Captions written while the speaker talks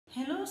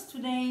Hello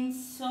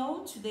students,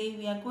 so today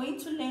we are going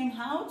to learn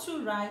how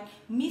to write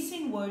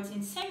missing words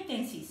in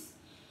sentences.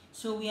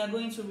 So we are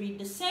going to read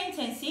the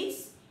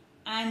sentences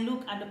and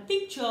look at the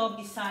picture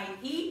beside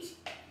it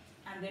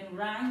and then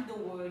write the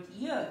word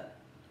here.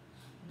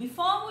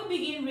 Before we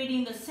begin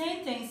reading the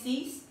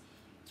sentences,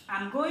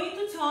 I'm going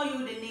to tell you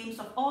the names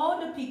of all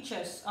the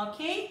pictures,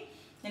 okay?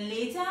 Then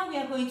later we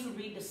are going to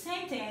read the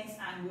sentence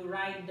and we'll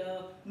write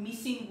the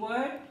missing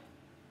word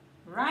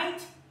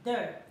right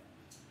there.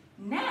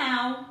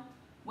 Now,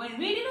 when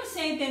reading a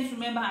sentence,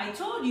 remember I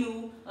told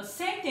you a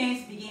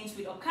sentence begins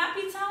with a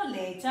capital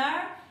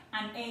letter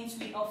and ends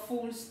with a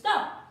full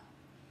stop.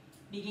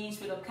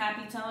 Begins with a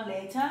capital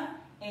letter,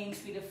 ends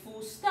with a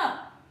full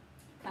stop.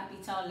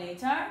 Capital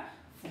letter,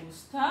 full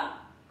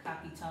stop,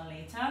 capital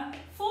letter,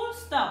 full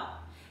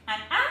stop.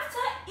 And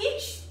after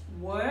each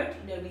word,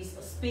 there is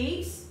a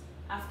space.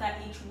 After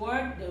each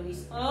word, there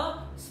is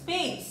a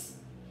space.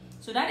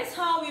 So that is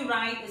how we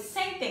write a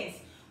sentence.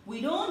 We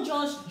don't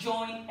just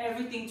join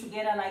everything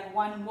together like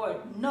one word.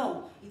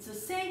 No, it's a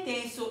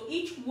sentence, so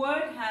each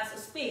word has a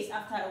space.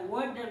 After a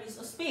word, there is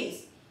a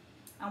space.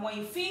 And when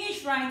you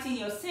finish writing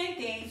your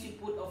sentence, you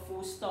put a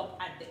full stop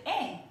at the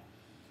end.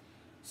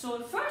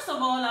 So first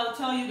of all, I'll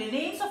tell you the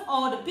names of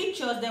all the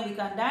pictures, then we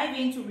can dive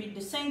in to read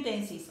the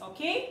sentences,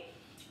 okay?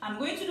 I'm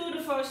going to do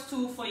the first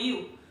two for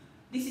you.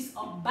 This is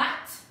a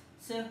bat.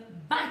 So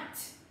bat.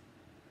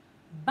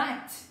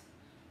 Bat.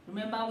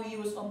 Remember we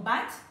use a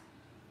bat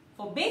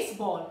for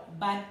baseball,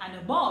 bat and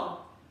a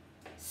ball.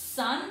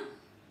 Sun,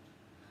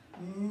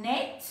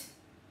 net,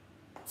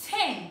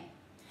 10.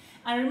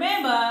 And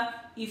remember,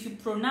 if you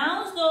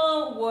pronounce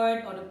the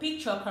word or the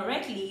picture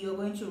correctly, you're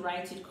going to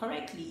write it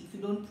correctly. If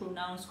you don't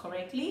pronounce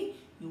correctly,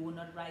 you will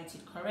not write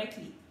it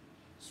correctly.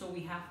 So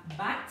we have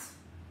bat,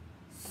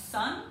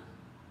 sun,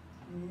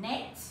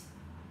 net,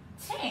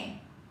 10.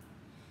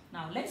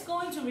 Now let's go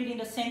into reading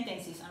the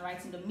sentences and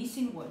writing the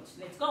missing words.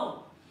 Let's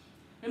go.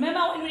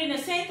 Remember, when reading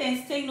a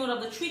sentence, take note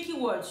of the tricky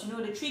words. You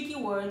know, the tricky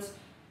words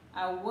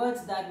are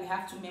words that we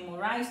have to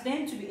memorize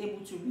them to be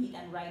able to read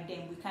and write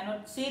them. We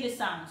cannot say the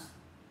sounds.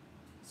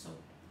 So,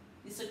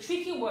 it's a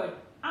tricky word.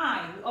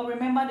 I. We all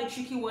remember the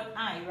tricky word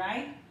I,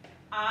 right?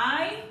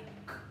 I,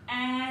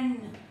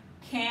 an,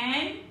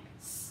 can,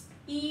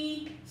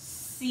 see,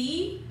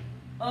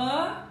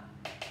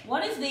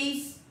 what is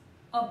this?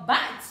 A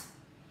bat.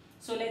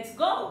 So let's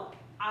go.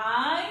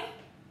 I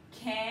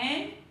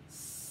can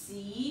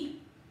see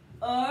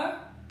a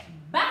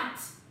bat.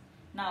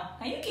 Now,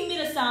 can you give me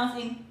the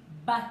sounds in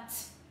bat?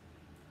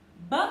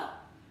 B,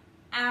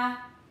 a,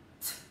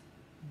 t,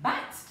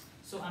 bat.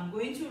 So I'm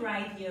going to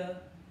write here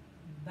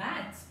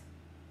bat.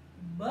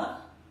 B,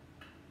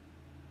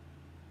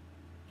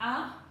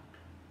 a,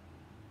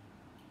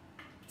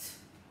 t.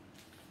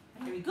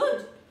 Very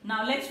good.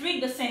 Now let's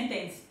read the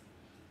sentence.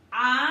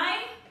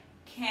 I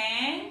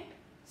can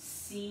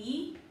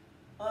see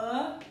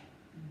a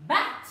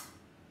bat.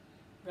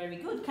 Very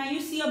good. Can you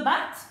see a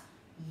bat?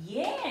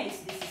 Yes,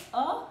 this is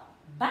a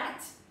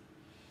bat.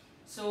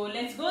 So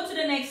let's go to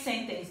the next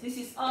sentence. This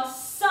is a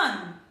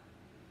sun.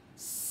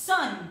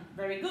 Sun.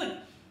 Very good.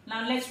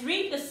 Now let's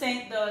read the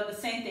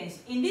sentence.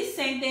 In this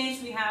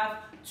sentence, we have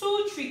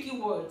two tricky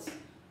words.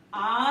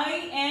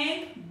 I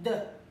and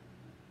the.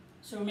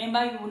 So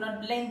remember, you will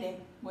not blend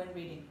them when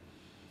reading.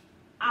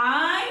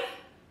 I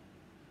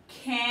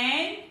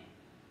can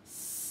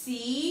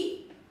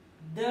see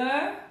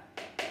the,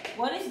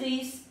 what is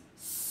this?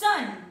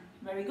 Sun.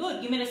 Very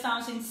good. Give me the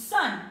sounds in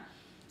sun.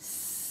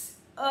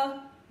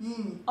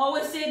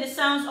 Always say the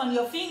sounds on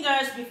your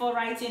fingers before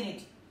writing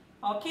it.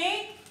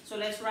 Okay? So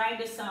let's write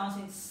the sounds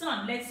in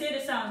sun. Let's say the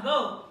sound.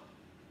 Go.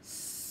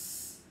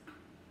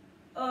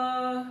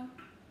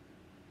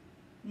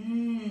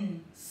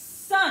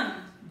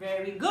 Sun.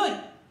 Very good.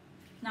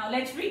 Now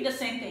let's read the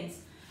sentence.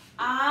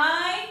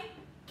 I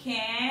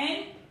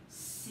can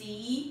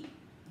see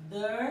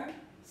the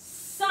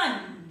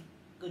sun.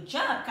 Good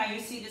job. Can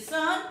you see the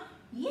sun?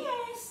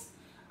 Yes.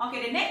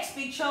 Okay, the next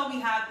picture we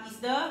have is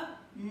the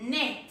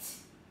net.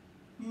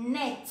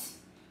 Net.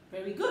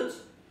 Very good.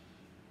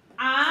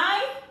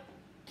 I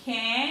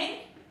can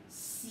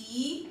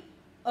see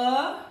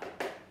a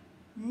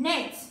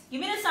net.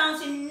 Give me the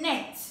sounds in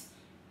net.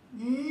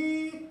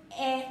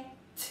 Net.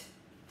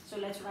 So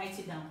let's write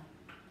it down.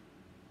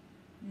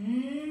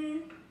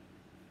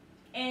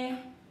 Net.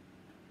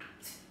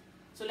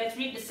 So let's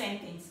read the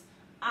sentence.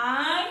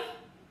 I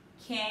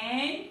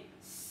can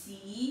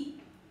see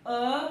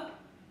a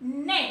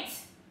net.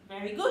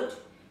 Very good.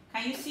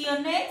 Can you see a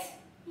net?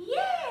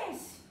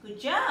 Yes. Good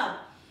job.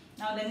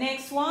 Now the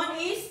next one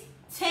is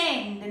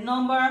 10. The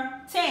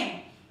number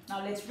 10.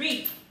 Now let's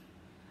read.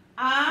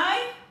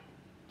 I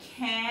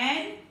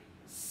can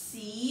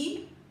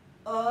see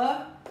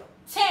a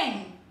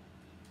 10.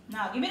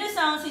 Now give me the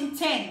sounds in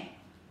 10.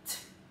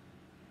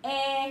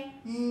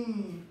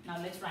 Now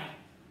let's write.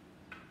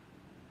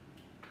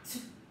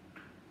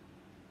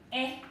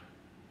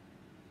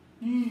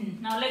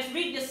 Now let's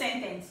read the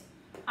sentence.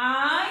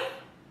 I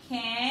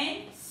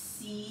can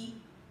see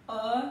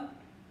a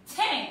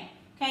 10.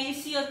 Can you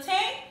see a 10?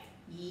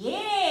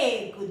 Yay!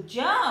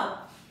 job.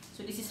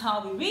 So this is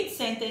how we read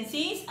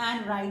sentences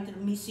and write the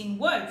missing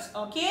words.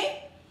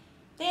 Okay?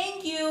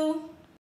 Thank you.